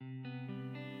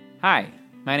Hi,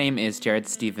 my name is Jared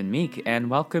Stephen Meek, and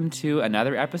welcome to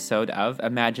another episode of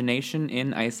Imagination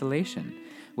in Isolation,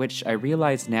 which I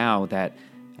realize now that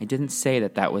I didn't say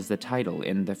that was the title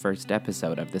in the first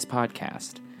episode of this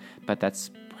podcast, but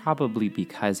that's probably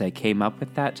because I came up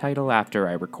with that title after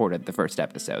I recorded the first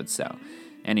episode, so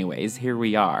anyways, here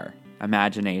we are,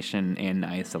 Imagination in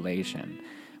Isolation,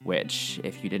 which,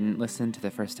 if you didn't listen to the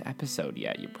first episode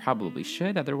yet, you probably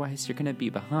should, otherwise you're going to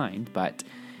be behind, but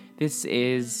this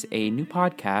is a new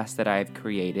podcast that I've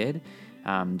created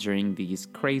during these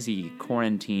crazy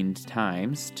quarantined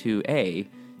times to, A,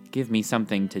 give me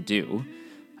something to do,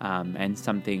 and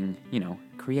something,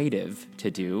 creative to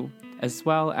do, as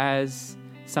well as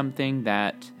something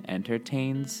that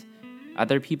entertains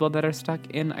other people that are stuck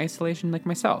in isolation like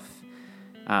myself.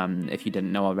 If you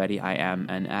didn't know already, I am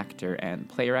an actor and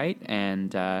playwright, and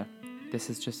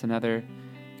this is just another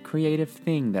creative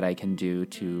thing that I can do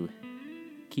to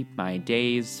keep my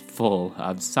days full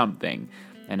of something,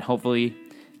 and hopefully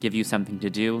give you something to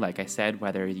do, like I said,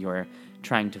 whether you're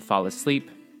trying to fall asleep,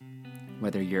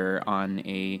 whether you're on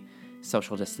a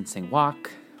social distancing walk,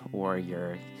 or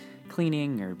you're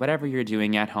cleaning, or whatever you're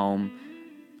doing at home,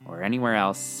 or anywhere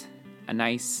else, a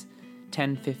nice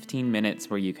 10-15 minutes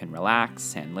where you can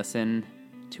relax and listen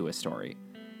to a story.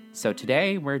 So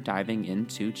today we're diving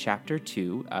into Chapter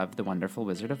 2 of The Wonderful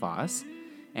Wizard of Oz,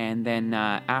 and then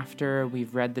after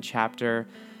we've read the chapter,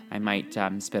 I might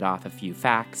spit off a few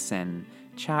facts and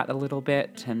chat a little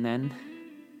bit, and then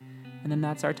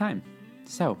that's our time.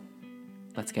 So,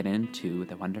 let's get into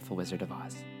The Wonderful Wizard of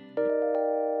Oz.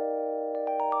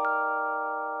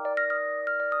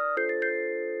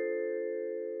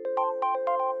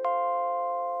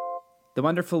 The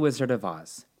Wonderful Wizard of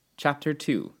Oz, Chapter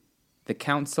 2, The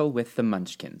Council with the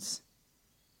Munchkins.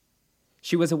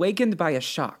 She was awakened by a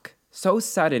shock, so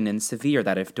sudden and severe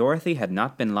that if Dorothy had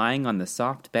not been lying on the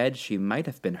soft bed, she might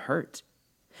have been hurt.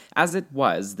 As it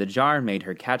was, the jar made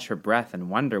her catch her breath and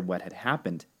wonder what had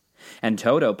happened, and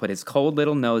Toto put his cold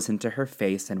little nose into her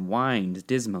face and whined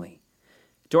dismally.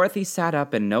 Dorothy sat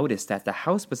up and noticed that the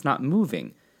house was not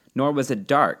moving, nor was it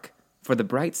dark, for the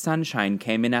bright sunshine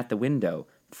came in at the window,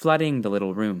 flooding the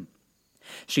little room.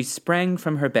 She sprang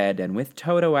from her bed and with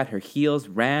Toto at her heels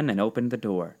ran and opened the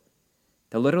door.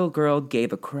 The little girl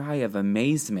gave a cry of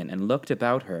amazement and looked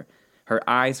about her, her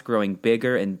eyes growing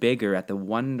bigger and bigger at the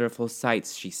wonderful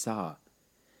sights she saw.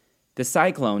 The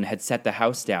cyclone had set the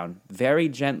house down, very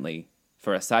gently,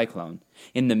 for a cyclone,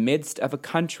 in the midst of a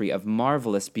country of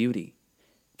marvelous beauty.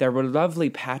 There were lovely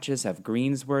patches of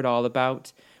greensward all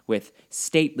about, with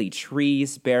stately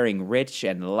trees bearing rich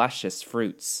and luscious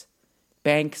fruits.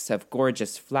 Banks of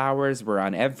gorgeous flowers were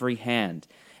on every hand,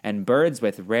 and birds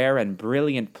with rare and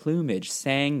brilliant plumage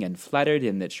sang and fluttered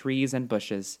in the trees and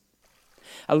bushes.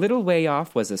 A little way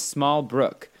off was a small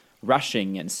brook,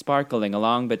 rushing and sparkling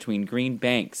along between green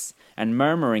banks, and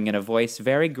murmuring in a voice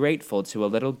very grateful to a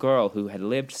little girl who had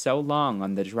lived so long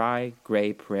on the dry,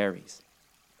 gray prairies.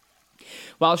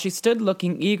 While she stood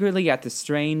looking eagerly at the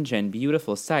strange and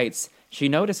beautiful sights, she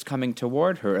noticed coming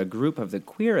toward her a group of the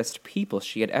queerest people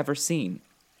she had ever seen.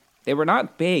 They were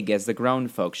not big as the grown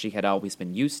folk she had always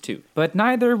been used to, but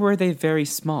neither were they very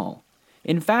small.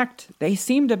 In fact, they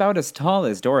seemed about as tall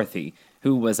as Dorothy,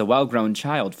 who was a well-grown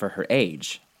child for her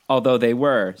age, although they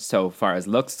were, so far as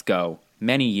looks go,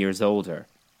 many years older.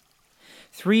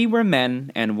 3 were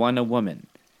men and 1 a woman,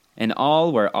 and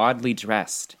all were oddly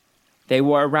dressed. They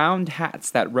wore round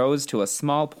hats that rose to a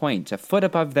small point a foot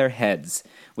above their heads,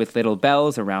 with little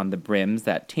bells around the brims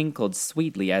that tinkled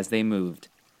sweetly as they moved.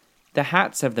 The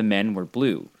hats of the men were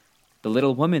blue. The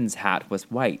little woman's hat was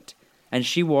white, and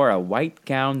she wore a white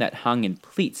gown that hung in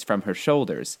pleats from her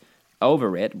shoulders.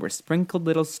 Over it were sprinkled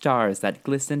little stars that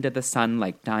glistened in the sun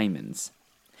like diamonds.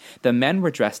 The men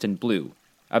were dressed in blue,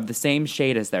 of the same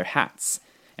shade as their hats,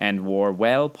 and wore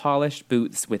well-polished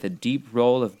boots with a deep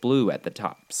roll of blue at the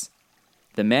tops.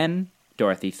 The men,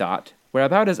 Dorothy thought, were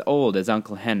about as old as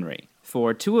Uncle Henry,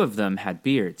 for 2 of them had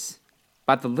beards.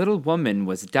 But the little woman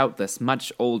was doubtless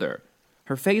much older.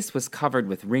 Her face was covered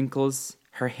with wrinkles,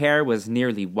 her hair was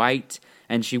nearly white,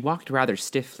 and she walked rather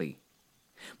stiffly.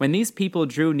 When these people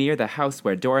drew near the house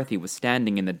where Dorothy was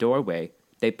standing in the doorway,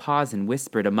 they paused and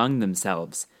whispered among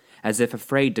themselves, as if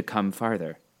afraid to come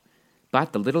farther.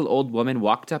 But the little old woman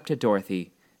walked up to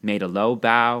Dorothy, made a low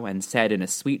bow, and said in a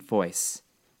sweet voice,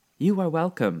 "You are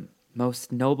welcome,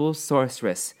 most noble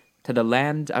sorceress, to the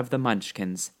land of the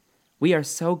Munchkins. We are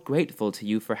so grateful to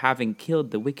you for having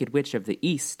killed the Wicked Witch of the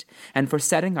East, and for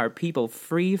setting our people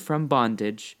free from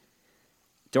bondage."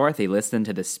 Dorothy listened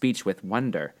to the speech with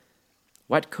wonder.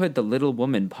 What could the little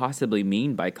woman possibly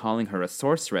mean by calling her a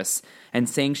sorceress and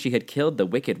saying she had killed the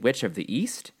Wicked Witch of the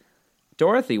East?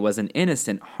 Dorothy was an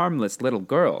innocent, harmless little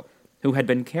girl who had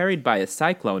been carried by a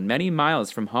cyclone many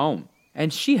miles from home,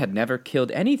 and she had never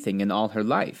killed anything in all her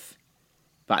life.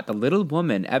 But the little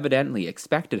woman evidently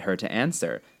expected her to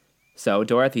answer, so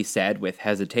Dorothy said with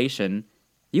hesitation,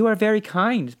 "You are very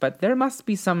kind, but there must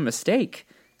be some mistake.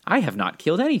 I have not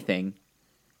killed anything."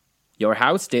 "Your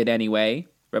house did anyway,"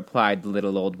 replied the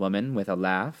little old woman with a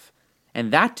laugh,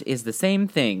 "and that is the same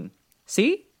thing.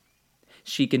 See?"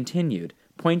 She continued,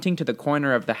 pointing to the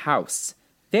corner of the house.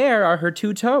 "There are her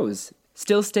 2 toes,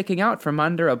 still sticking out from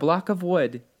under a block of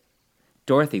wood."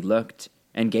 Dorothy looked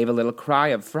and gave a little cry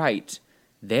of fright.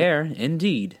 There,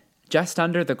 indeed, just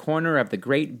under the corner of the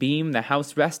great beam the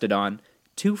house rested on,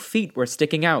 2 feet were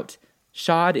sticking out,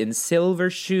 shod in silver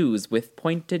shoes with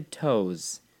pointed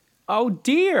toes. "Oh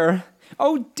dear!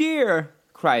 Oh dear!"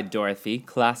 cried Dorothy,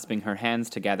 clasping her hands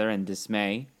together in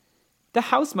dismay. "The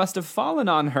house must have fallen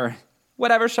on her.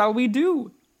 Whatever shall we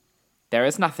do?" "There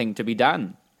is nothing to be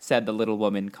done," said the little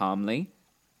woman calmly.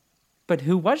 "But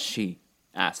who was she?"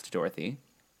 asked Dorothy.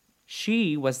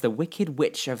 "She was the Wicked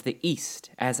Witch of the East,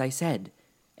 as I said,"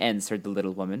 answered the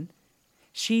little woman.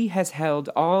 "She has held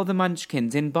all the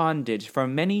Munchkins in bondage for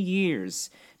many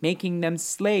years, making them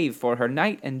slave for her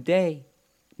night and day.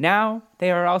 Now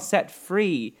they are all set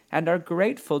free and are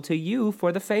grateful to you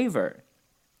for the favor."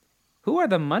 "Who are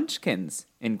the Munchkins?"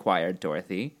 inquired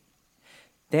Dorothy.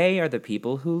 "They are the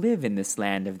people who live in this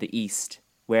land of the East,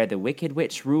 where the Wicked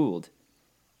Witch ruled."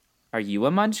 "Are you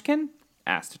a Munchkin?"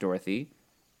 asked Dorothy.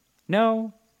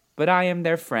 "No, but I am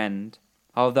their friend,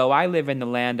 although I live in the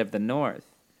land of the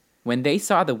North. When they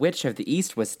saw the Witch of the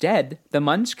East was dead, the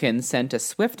Munchkins sent a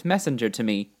swift messenger to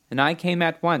me, and I came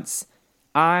at once.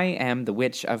 I am the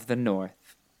Witch of the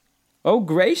North." "Oh,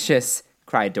 gracious!"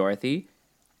 cried Dorothy.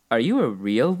 "Are you a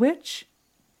real witch?"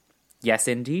 "Yes,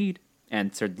 indeed,"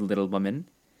 answered the little woman.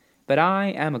 "But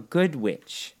I am a good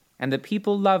witch, and the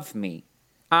people love me.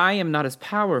 I am not as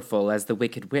powerful as the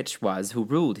Wicked Witch was who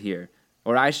ruled here,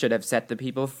 or I should have set the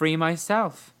people free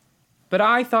myself." "But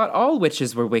I thought all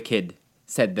witches were wicked,"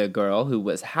 said the girl, who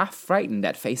was half frightened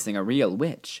at facing a real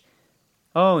witch.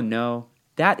 "Oh, no,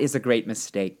 that is a great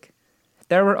mistake.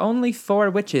 There were only 4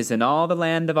 witches in all the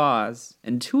land of Oz,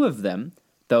 and 2 of them,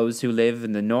 those who live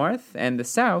in the north and the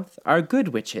south, are good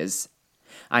witches.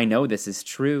 I know this is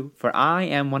true, for I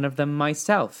am one of them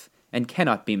myself, and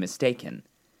cannot be mistaken.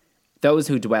 Those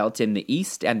who dwelt in the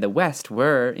east and the west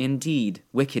were, indeed,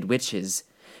 wicked witches,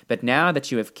 but now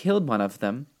that you have killed one of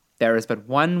them, there is but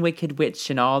one wicked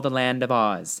witch in all the land of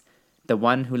Oz, the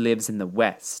one who lives in the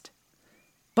west."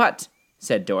 "But,"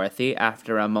 said Dorothy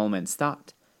after a moment's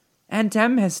thought, "Aunt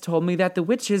Em has told me that the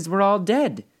witches were all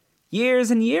dead, years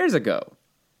and years ago."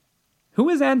 "Who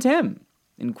is Aunt Em?"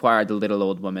 inquired the little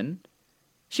old woman.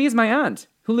 "She is my aunt,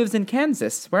 who lives in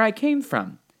Kansas, where I came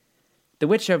from." The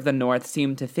Witch of the North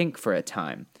seemed to think for a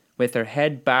time, with her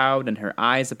head bowed and her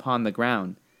eyes upon the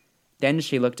ground. Then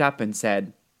she looked up and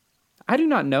said, "I do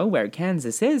not know where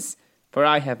Kansas is, for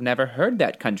I have never heard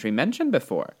that country mentioned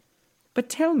before. But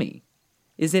tell me,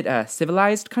 is it a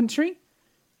civilized country?"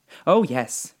 "Oh,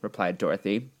 yes," replied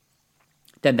Dorothy.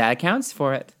 "Then that accounts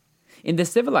for it. In the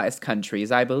civilized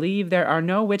countries, I believe there are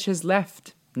no witches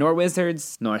left, nor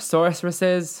wizards, nor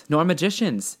sorceresses, nor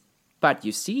magicians. But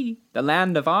you see, the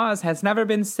land of Oz has never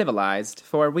been civilized,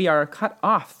 for we are cut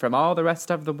off from all the rest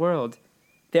of the world.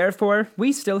 Therefore,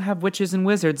 we still have witches and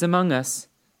wizards among us."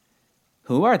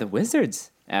 "Who are the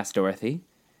wizards?" asked Dorothy.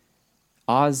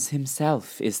 "Oz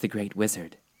himself is the great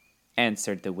wizard,"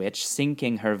 answered the witch,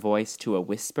 sinking her voice to a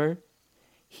whisper.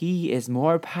 "He is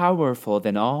more powerful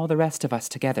than all the rest of us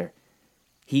together.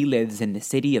 He lives in the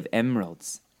City of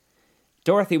Emeralds."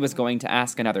 Dorothy was going to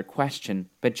ask another question,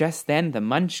 but just then the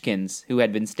Munchkins, who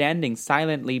had been standing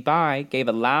silently by, gave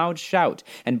a loud shout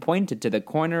and pointed to the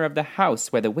corner of the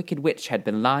house where the Wicked Witch had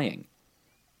been lying.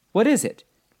 "What is it?"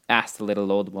 asked the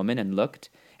little old woman, and looked,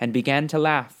 and began to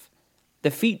laugh.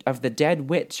 The feet of the dead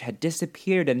witch had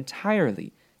disappeared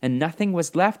entirely, and nothing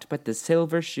was left but the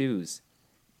silver shoes.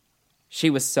 "She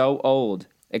was so old,"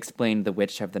 explained the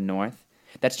Witch of the North,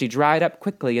 "that she dried up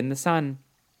quickly in the sun.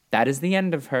 That is the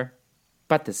end of her.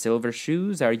 But the silver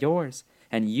shoes are yours,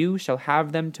 and you shall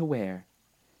have them to wear."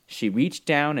 She reached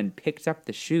down and picked up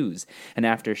the shoes, and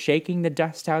after shaking the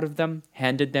dust out of them,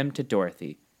 handed them to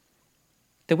Dorothy.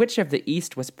 "The Witch of the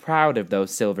East was proud of those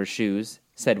silver shoes,"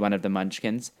 said one of the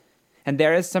Munchkins, "and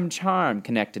there is some charm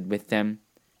connected with them.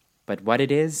 But what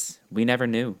it is, we never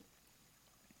knew."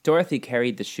 Dorothy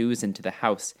carried the shoes into the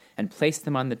house and placed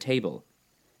them on the table.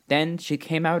 Then she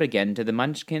came out again to the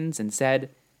Munchkins and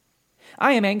said,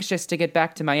 I am anxious to get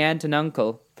back to my aunt and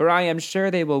uncle, for I am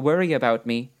sure they will worry about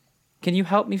me. Can you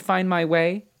help me find my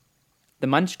way?" The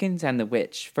Munchkins and the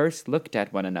witch first looked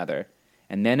at one another,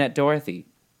 and then at Dorothy,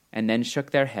 and then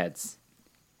shook their heads.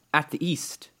 "At the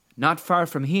east, not far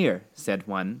from here," said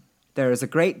one, "there is a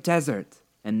great desert,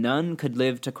 and none could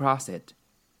live to cross it."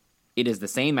 "It is the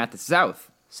same at the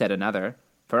south," said another,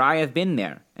 "for I have been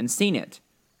there and seen it.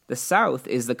 The south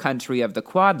is the country of the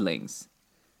Quadlings."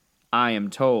 "I am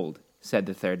told," said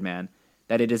the third man,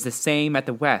 "that it is the same at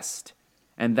the west,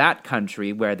 and that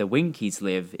country where the Winkies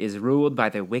live is ruled by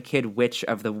the wicked witch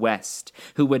of the west,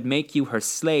 who would make you her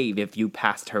slave if you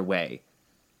passed her way."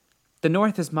 "The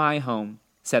north is my home,"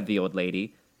 said the old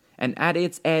lady, "and at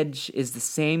its edge is the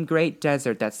same great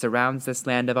desert that surrounds this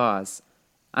land of Oz.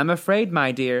 I'm afraid,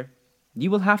 my dear,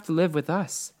 you will have to live with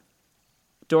us."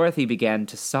 Dorothy began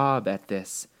to sob at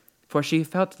this, for she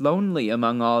felt lonely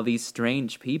among all these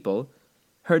strange people.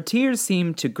 Her tears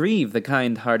seemed to grieve the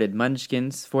kind-hearted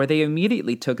Munchkins, for they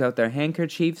immediately took out their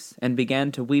handkerchiefs and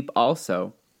began to weep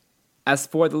also. As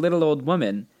for the little old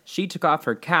woman, she took off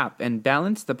her cap and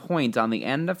balanced the point on the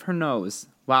end of her nose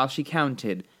while she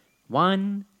counted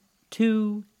 1,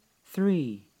 2,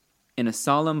 3 in a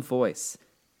solemn voice.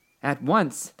 At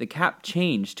once the cap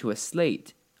changed to a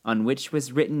slate, on which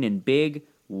was written in big,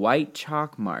 white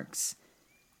chalk marks,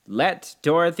 "Let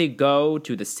Dorothy go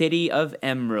to the City of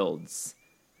Emeralds."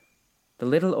 The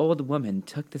little old woman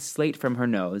took the slate from her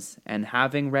nose, and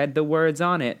having read the words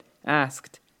on it,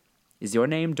 asked, "Is your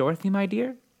name Dorothy, my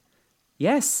dear?"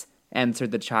 "Yes,"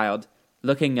 answered the child,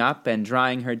 looking up and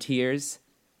drying her tears.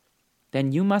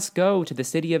 "Then you must go to the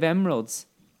City of Emeralds.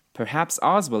 Perhaps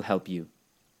Oz will help you."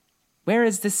 "Where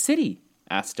is this city?"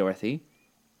 asked Dorothy.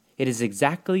 "It is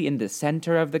exactly in the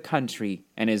center of the country,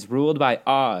 and is ruled by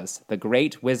Oz, the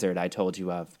great wizard I told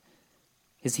you of."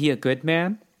 "Is he a good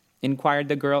man?" inquired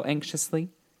the girl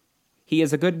anxiously. "He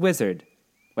is a good wizard.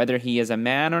 Whether he is a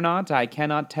man or not, I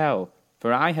cannot tell,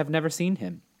 for I have never seen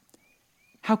him."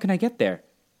 "How can I get there?"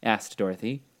 asked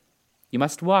Dorothy. "You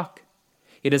must walk.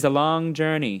 It is a long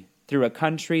journey, through a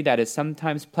country that is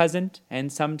sometimes pleasant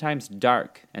and sometimes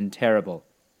dark and terrible.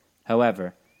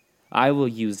 However, I will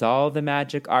use all the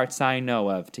magic arts I know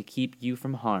of to keep you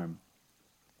from harm."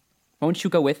 "Won't you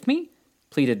go with me?"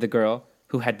 pleaded the girl,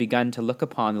 who had begun to look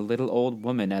upon the little old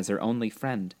woman as her only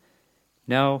friend.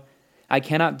 "No, I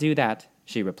cannot do that,"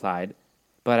 she replied,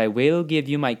 "but I will give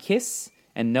you my kiss,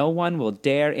 and no one will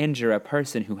dare injure a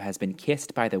person who has been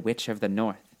kissed by the Witch of the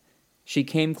North." She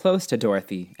came close to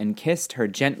Dorothy and kissed her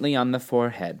gently on the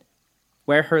forehead.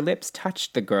 Where her lips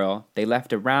touched the girl, they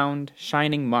left a round,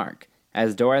 shining mark,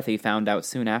 as Dorothy found out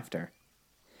soon after.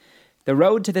 "The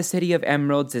road to the City of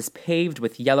Emeralds is paved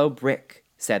with yellow brick,"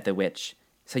 said the witch,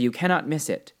 "so you cannot miss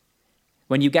it.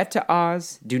 When you get to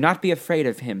Oz, do not be afraid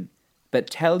of him, but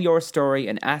tell your story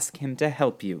and ask him to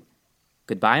help you.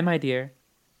 Goodbye, my dear."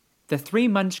 The three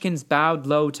Munchkins bowed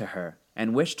low to her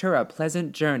and wished her a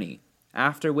pleasant journey,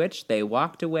 after which they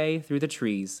walked away through the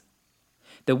trees.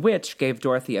 The witch gave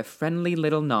Dorothy a friendly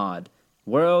little nod,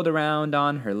 whirled around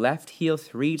on her left heel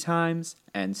 3 times,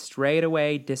 and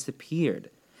straightway disappeared,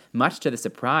 much to the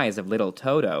surprise of little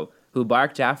Toto, who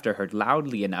barked after her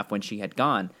loudly enough when she had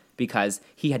gone, because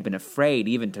he had been afraid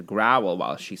even to growl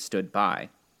while she stood by.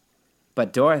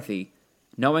 But Dorothy,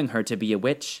 knowing her to be a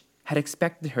witch, had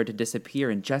expected her to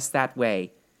disappear in just that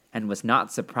way, and was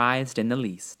not surprised in the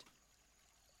least.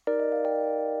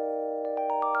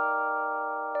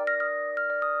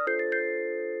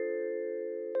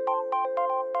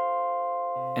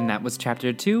 And that was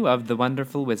Chapter 2 of The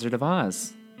Wonderful Wizard of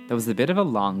Oz. That was a bit of a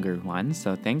longer one,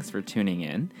 so thanks for tuning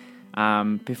in.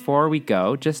 Before we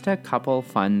go, just a couple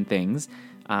fun things,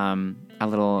 some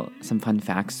fun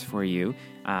facts for you.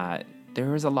 There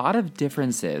was a lot of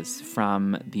differences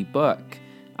from the book,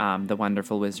 The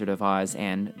Wonderful Wizard of Oz,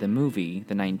 and the movie,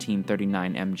 the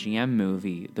 1939 MGM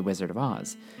movie, The Wizard of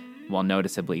Oz. Well,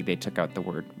 noticeably, they took out the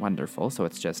word wonderful, so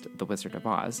it's just The Wizard of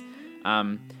Oz.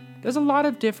 There's a lot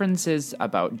of differences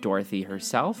about Dorothy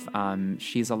herself.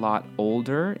 She's a lot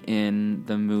older in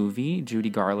the movie. Judy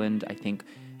Garland, I think,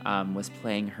 was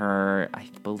playing her. I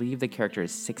believe the character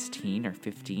is 16 or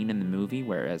 15 in the movie,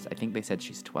 whereas I think they said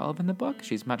she's 12 in the book.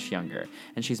 She's much younger,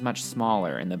 and she's much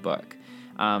smaller in the book.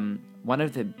 One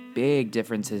of the big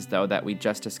differences, though, that we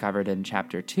just discovered in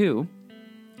Chapter 2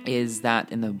 is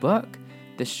that in the book,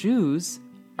 the shoes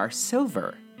are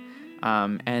silver.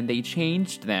 And they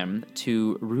changed them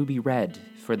to ruby red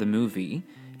for the movie.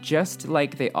 Just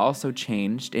like they also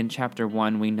changed in Chapter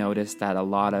 1, we noticed that a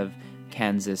lot of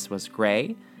Kansas was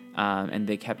gray, and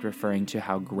they kept referring to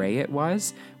how gray it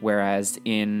was, whereas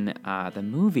in the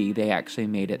movie, they actually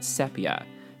made it sepia.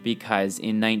 because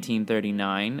in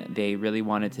 1939, they really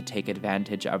wanted to take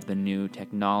advantage of the new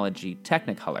technology,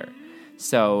 Technicolor.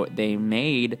 So they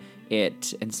made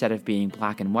it, instead of being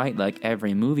black and white like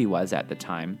every movie was at the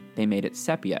time, they made it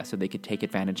sepia so they could take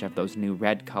advantage of those new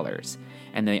red colors.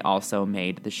 And they also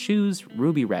made the shoes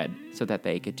ruby red so that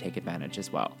they could take advantage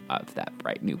as well of that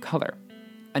bright new color.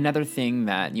 Another thing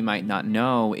that you might not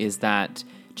know is that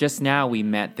just now we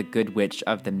met the Good Witch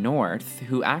of the North,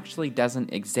 who actually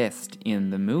doesn't exist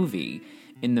in the movie.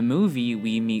 In the movie,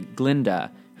 we meet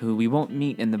Glinda, who we won't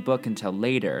meet in the book until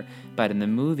later, but in the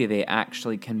movie they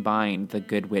actually combined the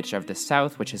Good Witch of the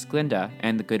South, which is Glinda,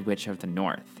 and the Good Witch of the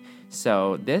North.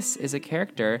 So this is a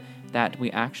character that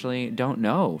we actually don't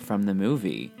know from the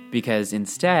movie, because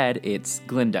instead it's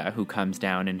Glinda who comes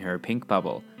down in her pink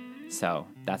bubble. So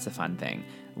that's a fun thing.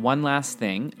 One last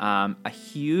thing, a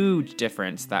huge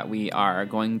difference that we are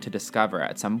going to discover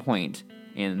at some point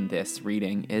in this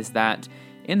reading is that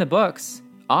in the books,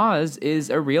 Oz is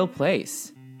a real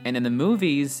place. And in the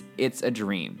movies, it's a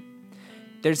dream.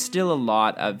 There's still a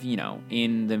lot of,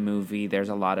 in the movie, there's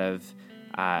a lot of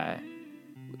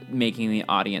making the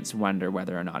audience wonder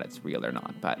whether or not it's real or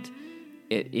not. But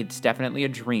it's definitely a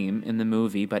dream in the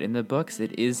movie, but in the books,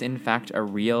 it is in fact a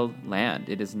real land.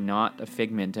 It is not a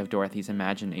figment of Dorothy's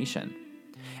imagination.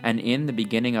 And in the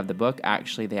beginning of the book, they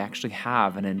actually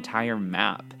have an entire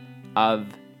map of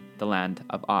the land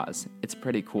of Oz. It's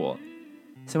pretty cool.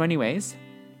 So anyways,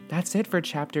 that's it for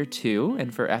Chapter 2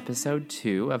 and for Episode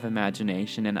 2 of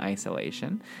Imagination in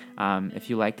Isolation. If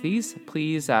you like these,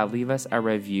 please leave us a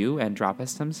review and drop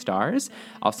us some stars.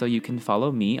 Also, you can follow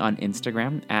me on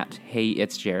Instagram at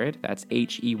HeyIt'sJared. That's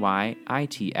HeyItsJarred.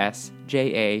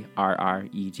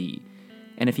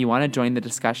 And if you want to join the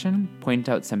discussion, point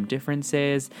out some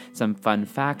differences, some fun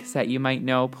facts that you might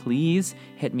know, please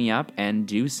hit me up and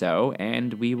do so,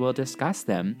 and we will discuss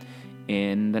them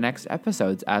in the next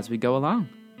episodes as we go along.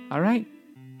 All right.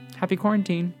 Happy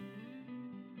quarantine.